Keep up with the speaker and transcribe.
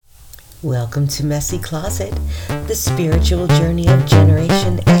Welcome to Messy Closet, the spiritual journey of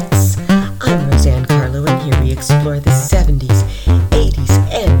Generation X. I'm Roseanne Carlo, and here we explore the 70s, 80s,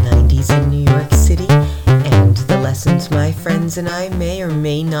 and 90s in New York City, and the lessons my friends and I may or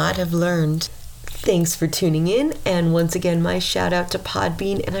may not have learned. Thanks for tuning in, and once again, my shout out to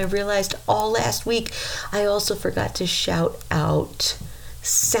Podbean, and I realized all last week I also forgot to shout out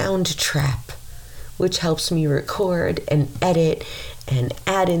Soundtrap, which helps me record and edit and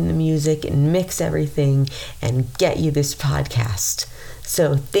add in the music and mix everything and get you this podcast.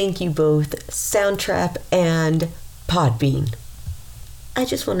 So thank you both, Soundtrap and Podbean. I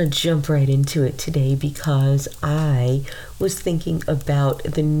just want to jump right into it today because I was thinking about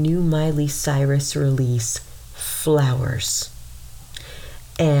the new Miley Cyrus release, Flowers,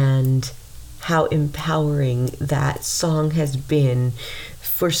 and how empowering that song has been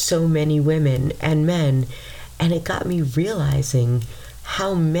for so many women and men. And it got me realizing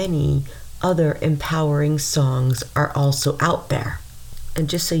how many other empowering songs are also out there. And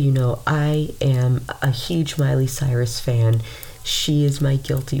just so you know, I am a huge Miley Cyrus fan. She is my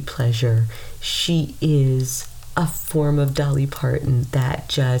guilty pleasure. She is a form of Dolly Parton that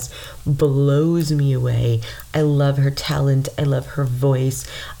just blows me away. I love her talent. I love her voice.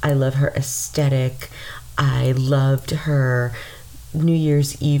 I love her aesthetic. I loved her New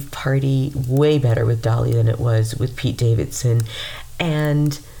Year's Eve party way better with Dolly than it was with Pete Davidson.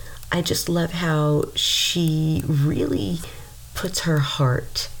 And I just love how she really puts her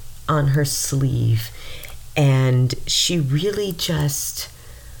heart on her sleeve. And she really just,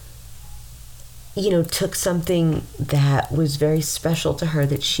 took something that was very special to her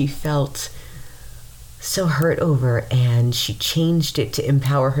that she felt so hurt over, and she changed it to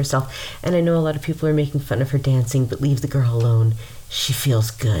empower herself. And I know a lot of people are making fun of her dancing, but leave the girl alone. She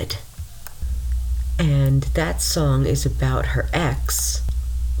feels good. And that song is about her ex,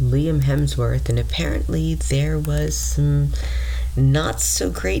 Liam Hemsworth, and apparently there was some not so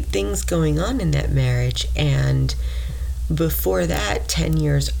great things going on in that marriage. And before that, 10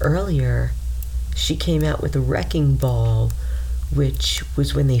 years earlier, she came out with Wrecking Ball, which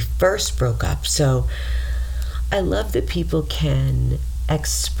was when they first broke up. So I love that people can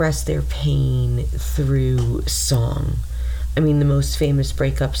express their pain through song. I mean, the most famous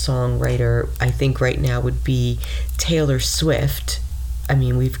breakup songwriter, I think right now, would be Taylor Swift. I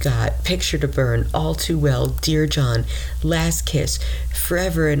mean, we've got Picture to Burn, All Too Well, Dear John, Last Kiss,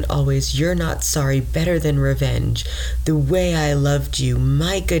 Forever and Always, You're Not Sorry, Better Than Revenge, The Way I Loved You.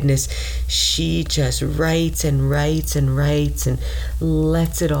 My goodness, she just writes and writes and writes and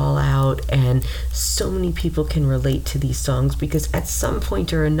lets it all out. And so many people can relate to these songs because at some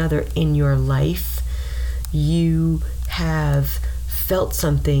point or another in your life, you have felt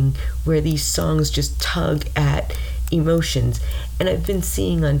something where these songs just tug at emotions. And I've been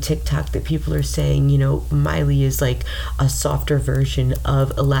seeing on TikTok that people are saying, Miley is like a softer version of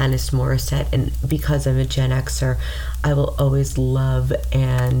Alanis Morissette. And because I'm a Gen Xer, I will always love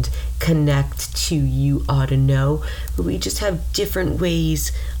and connect to You Ought to Know. But we just have different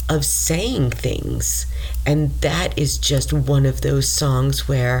ways of saying things. And that is just one of those songs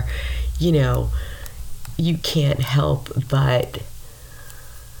where, you can't help but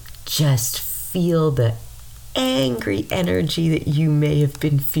just feel the angry energy that you may have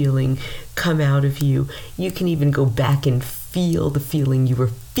been feeling come out of you. You can even go back and feel the feeling you were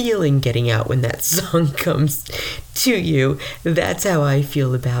feeling getting out when that song comes to you. That's how I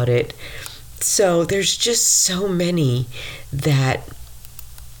feel about it. So there's just so many that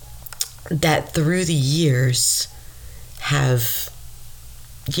through the years have,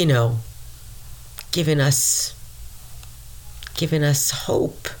 given us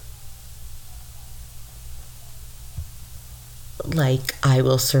hope. Like I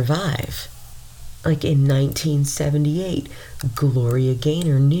Will Survive. Like in 1978, Gloria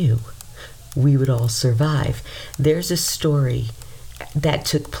Gaynor knew we would all survive. There's a story that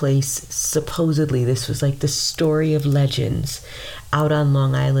took place, supposedly this was like the story of legends, out on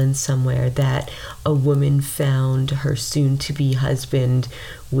Long Island somewhere, that a woman found her soon-to-be husband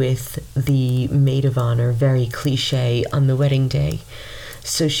with the maid of honor, very cliche, on the wedding day.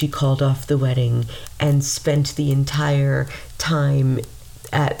 So she called off the wedding and spent the entire time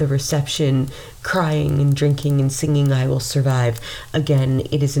at the reception crying and drinking and singing I Will Survive. Again,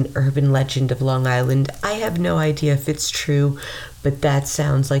 it is an urban legend of Long Island. I have no idea if it's true, but that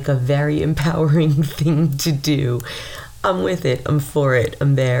sounds like a very empowering thing to do. I'm with it. I'm for it.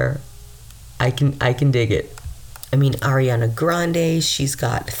 I'm there. I can dig it. I mean, Ariana Grande, she's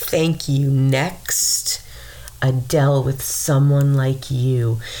got Thank You Next. Adele with Someone Like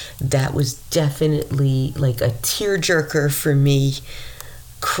You. That was definitely like a tearjerker for me.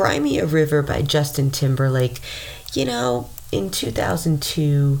 Cry Me a River by Justin Timberlake. In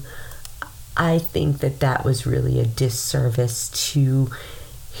 2002, I think that was really a disservice to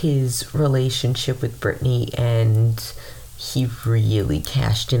his relationship with Britney, and he really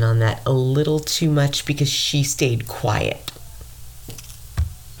cashed in on that a little too much because she stayed quiet.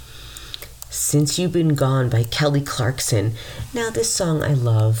 Since You've Been Gone by Kelly Clarkson. Now, this song I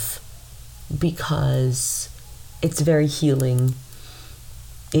love because it's very healing.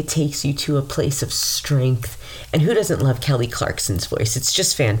 It takes you to a place of strength. And who doesn't love Kelly Clarkson's voice? It's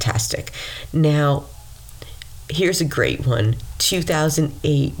just fantastic. Now, here's a great one.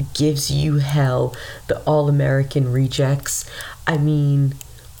 2008, Gives You Hell, the All-American Rejects. I mean,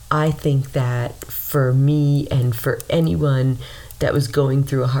 I think that for me and for anyone that was going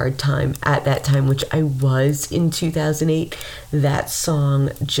through a hard time at that time, which I was in 2008, that song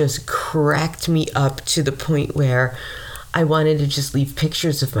just cracked me up to the point where I wanted to just leave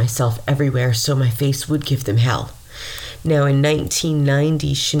pictures of myself everywhere so my face would give them hell. Now, in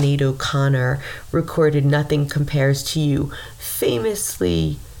 1990, Sinead O'Connor recorded Nothing Compares to You,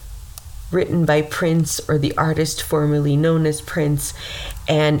 famously written by Prince, or the artist formerly known as Prince,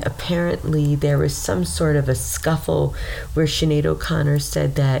 and apparently there was some sort of a scuffle where Sinead O'Connor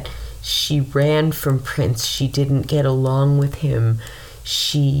said that she ran from Prince. She didn't get along with him.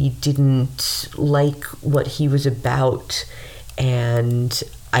 She didn't like what he was about, and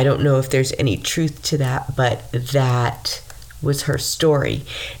I don't know if there's any truth to that, but that was her story.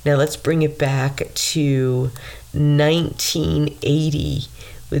 Now let's bring it back to 1980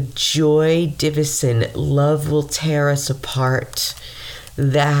 with Joy Division, Love Will Tear Us Apart.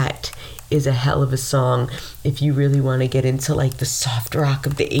 That is a hell of a song if you really want to get into like the soft rock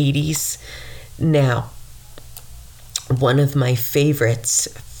of the 80s. Now, one of my favorites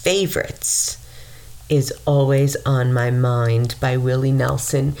is Always on My Mind by Willie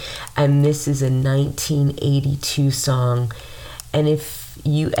Nelson, and this is a 1982 song, and if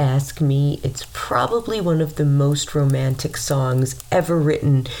you ask me, it's probably one of the most romantic songs ever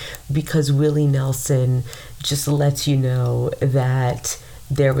written, because Willie Nelson just lets you know that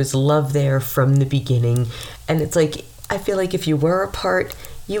there was love there from the beginning, and it's like, I feel like if you were apart,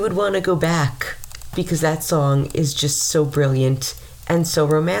 you would want to go back, because that song is just so brilliant and so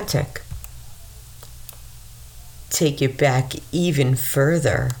romantic. Take it back even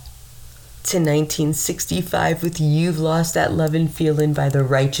further to 1965 with You've Lost That Lovin' Feelin' by the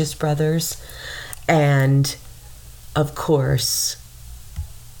Righteous Brothers. And of course,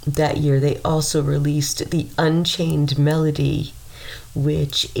 that year they also released The Unchained Melody,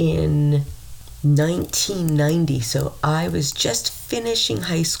 which in 1990, so I was just finishing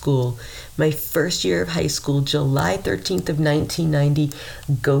high school, my first year of high school, July 13th of 1990,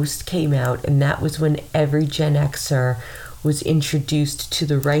 Ghost came out, and that was when every Gen Xer was introduced to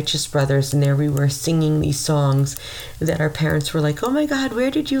the Righteous Brothers, and there we were singing these songs that our parents were like, oh my God, where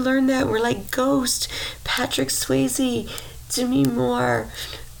did you learn that? And we're like, Ghost, Patrick Swayze, Demi Moore,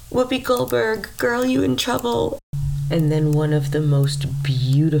 Whoopi Goldberg, Girl, You in Trouble. And then one of the most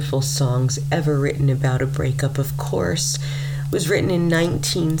beautiful songs ever written about a breakup, of course, was written in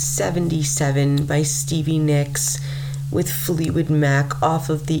 1977 by Stevie Nicks with Fleetwood Mac off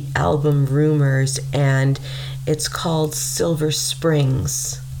of the album Rumors, and it's called Silver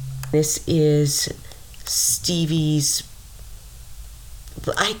Springs. This is Stevie's,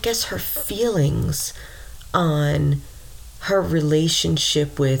 I guess, her feelings on her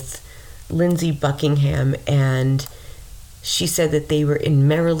relationship with Lindsey Buckingham, and she said that they were in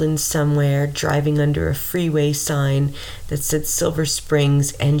Maryland somewhere, driving under a freeway sign that said Silver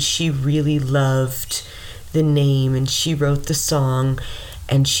Springs, and she really loved the name, and she wrote the song,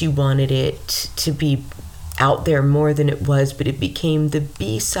 and she wanted it to be out there more than it was, but it became the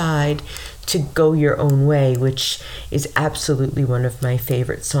B-side to Go Your Own Way, which is absolutely one of my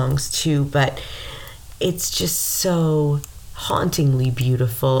favorite songs too, but it's just so hauntingly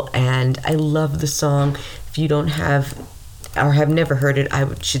beautiful, and I love the song. If you don't have or have never heard it,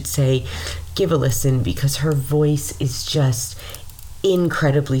 should say give a listen, because her voice is just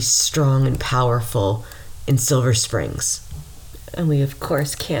incredibly strong and powerful in Silver Springs. And we of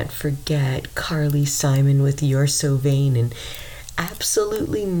course can't forget Carly Simon with You're So Vain, and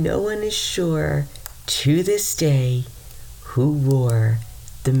absolutely no one is sure to this day who wore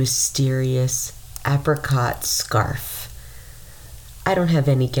the mysterious apricot scarf. I don't have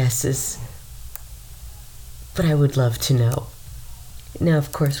any guesses, but I would love to know. Now,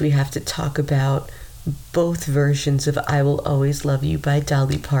 of course, we have to talk about both versions of I Will Always Love You by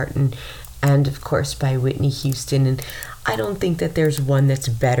Dolly Parton and, of course, by Whitney Houston. And I don't think that there's one that's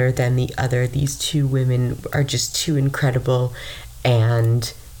better than the other. These two women are just too incredible,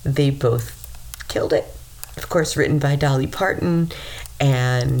 and they both killed it. Of course, written by Dolly Parton,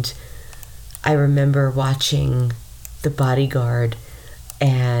 and I remember watching The Bodyguard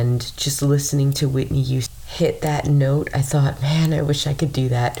and just listening to Whitney Houston hit that note. I thought, man, I wish I could do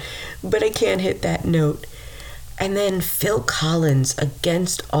that, but I can't hit that note. And then Phil Collins,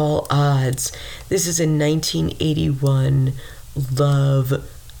 Against All Odds. This is a 1981 love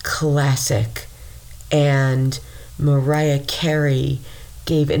classic, and Mariah Carey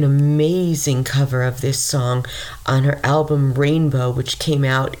gave an amazing cover of this song on her album Rainbow, which came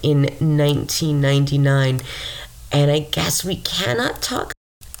out in 1999. And I guess we cannot talk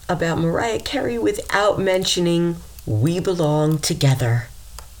about Mariah Carey without mentioning We Belong Together.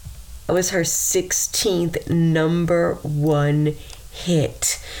 That was her 16th number one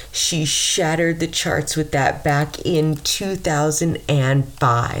hit. She shattered the charts with that back in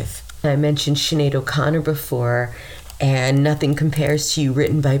 2005. I mentioned Sinead O'Connor before, and Nothing Compares to You,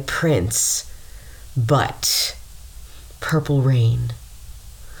 written by Prince. But Purple Rain.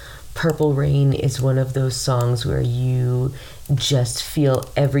 Purple Rain is one of those songs where you just feel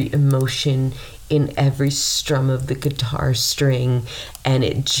every emotion in every strum of the guitar string, and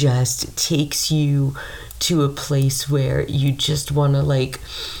it just takes you to a place where you just want to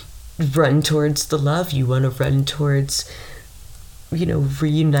run towards the love. You want to run towards,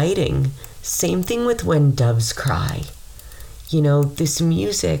 reuniting. Same thing with When Doves Cry. This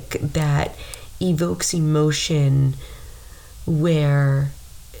music that evokes emotion where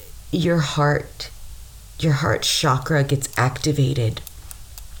your heart chakra gets activated,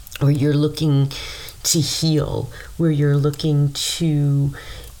 or you're looking to heal, where you're looking to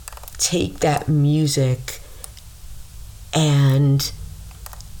take that music and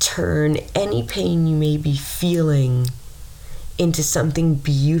turn any pain you may be feeling into something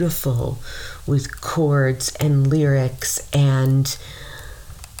beautiful with chords and lyrics, and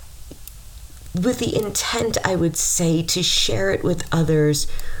with the intent, I would say, to share it with others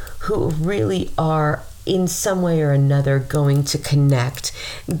who really are in some way or another going to connect.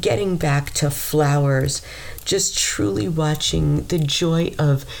 Getting back to Flowers, just truly watching the joy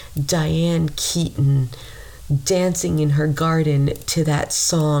of Diane Keaton dancing in her garden to that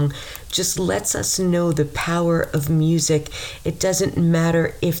song just lets us know the power of music. It doesn't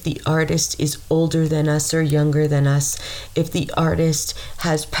matter if the artist is older than us or younger than us, if the artist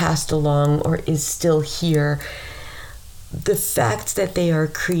has passed along or is still here. The fact that they are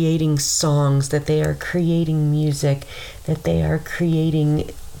creating songs, that they are creating music, that they are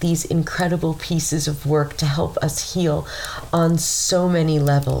creating these incredible pieces of work to help us heal on so many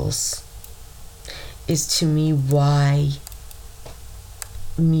levels is, to me, why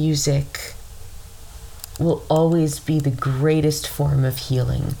music will always be the greatest form of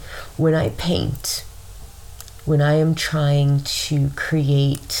healing. When I paint, when I am trying to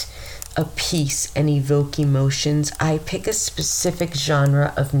create a piece and evoke emotions, I pick a specific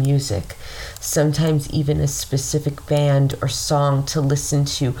genre of music, sometimes even a specific band or song to listen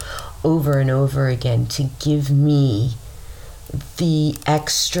to over and over again to give me the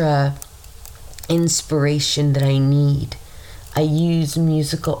extra inspiration that I need. I use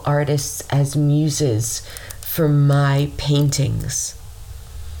musical artists as muses for my paintings.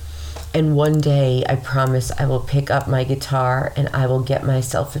 And one day, I promise, I will pick up my guitar and I will get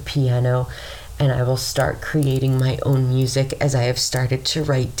myself a piano and I will start creating my own music, as I have started to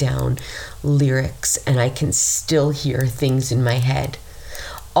write down lyrics and I can still hear things in my head.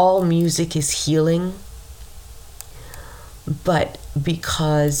 All music is healing, but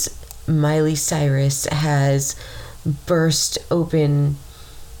because Miley Cyrus has burst open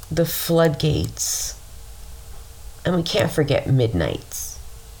the floodgates, and we can't forget Midnights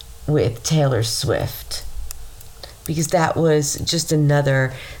with Taylor Swift, because that was just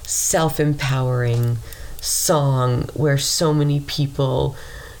another self-empowering song where so many people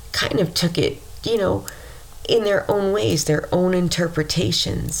kind of took it, in their own ways, their own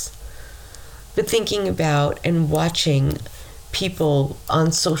interpretations. But thinking about and watching people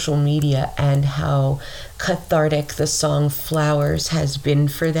on social media and how cathartic the song Flowers has been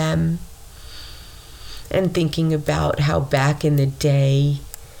for them, and thinking about how back in the day,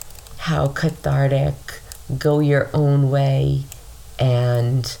 how cathartic Go Your Own Way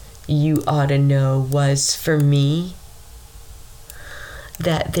and You Ought to Know was for me,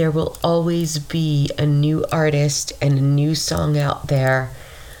 that there will always be a new artist and a new song out there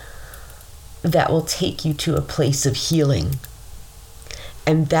that will take you to a place of healing.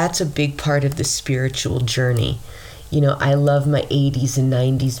 And that's a big part of the spiritual journey. I love my 80s and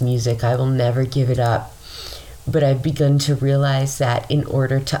 90s music. I will never give it up. But I've begun to realize that in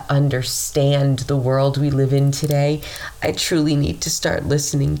order to understand the world we live in today, I truly need to start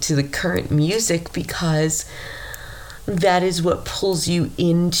listening to the current music, because that is what pulls you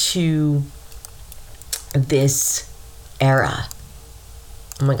into this era.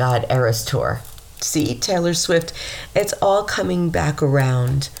 Oh my God, Eras Tour. See, Taylor Swift, it's all coming back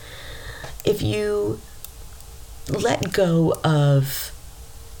around. If you let go of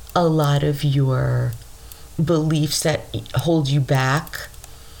a lot of your beliefs that hold you back,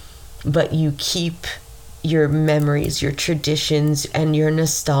 but you keep your memories, your traditions, and your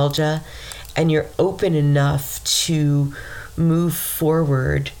nostalgia, and you're open enough to move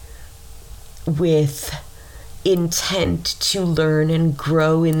forward with intent to learn and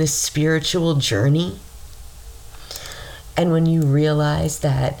grow in the spiritual journey. And when you realize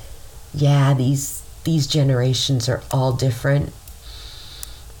that, yeah, these generations are all different,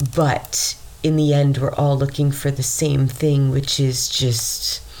 but in the end, we're all looking for the same thing, which is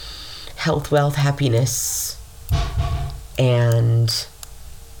just health, wealth, happiness, and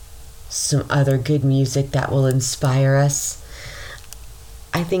some other good music that will inspire us.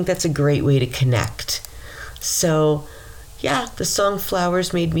 I think that's a great way to connect. So, yeah, the song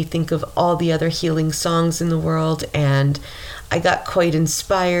Flowers made me think of all the other healing songs in the world, and I got quite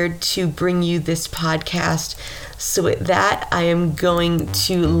inspired to bring you this podcast. So with that, I am going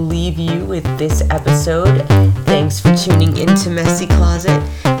to leave you with this episode. Thanks for tuning into Messy Closet,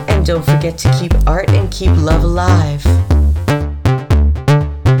 and don't forget to keep art and keep love alive.